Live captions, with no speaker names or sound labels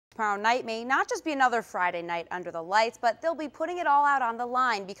Tomorrow night may not just be another Friday night under the lights, but they'll be putting it all out on the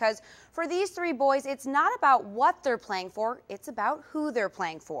line because for these three boys, it's not about what they're playing for, it's about who they're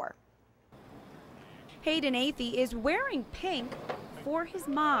playing for. Hayden Athey is wearing pink for his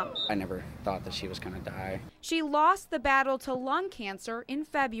mom. I never thought that she was going to die. She lost the battle to lung cancer in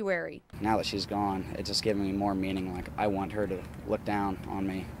February. Now that she's gone, it's just giving me more meaning. Like, I want her to look down on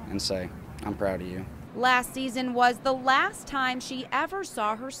me and say, I'm proud of you. Last season was the last time she ever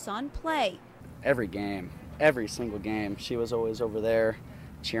saw her son play. Every game, every single game, she was always over there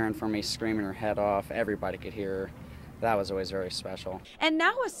cheering for me, screaming her head off. Everybody could hear her. That was always very special. And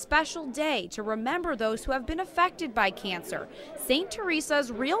now a special day to remember those who have been affected by cancer. St.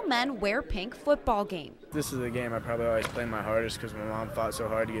 Teresa's Real Men Wear Pink football game. This is the game I probably always played my hardest because my mom fought so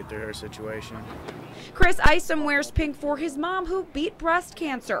hard to get through her situation. Chris Isom wears pink for his mom who beat breast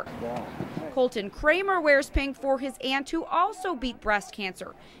cancer. Colton Kramer wears pink for his aunt who also beat breast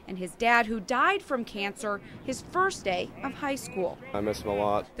cancer, and his dad who died from cancer his first day of high school. I miss him a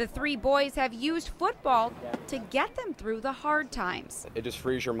lot. The three boys have used football to get them through the hard times. It just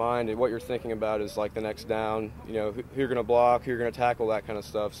frees your mind, and what you're thinking about is like the next down, you know, who you're going to block, who you're going to tackle, that kind of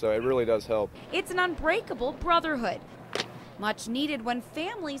stuff, so it really does help. It's an unbreakable brotherhood, much needed when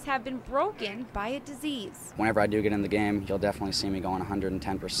families have been broken by a disease. Whenever I do get in the game, you'll definitely see me going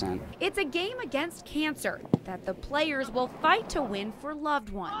 110%. It's a game against cancer that the players will fight to win for loved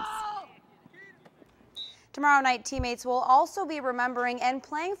ones. Tomorrow night, teammates will also be remembering and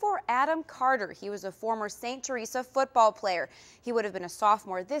playing for Adam Carter. He was a former St. Teresa football player. He would have been a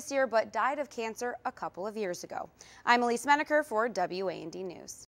sophomore this year, but died of cancer a couple of years ago. I'm Elise Menaker for WAND News.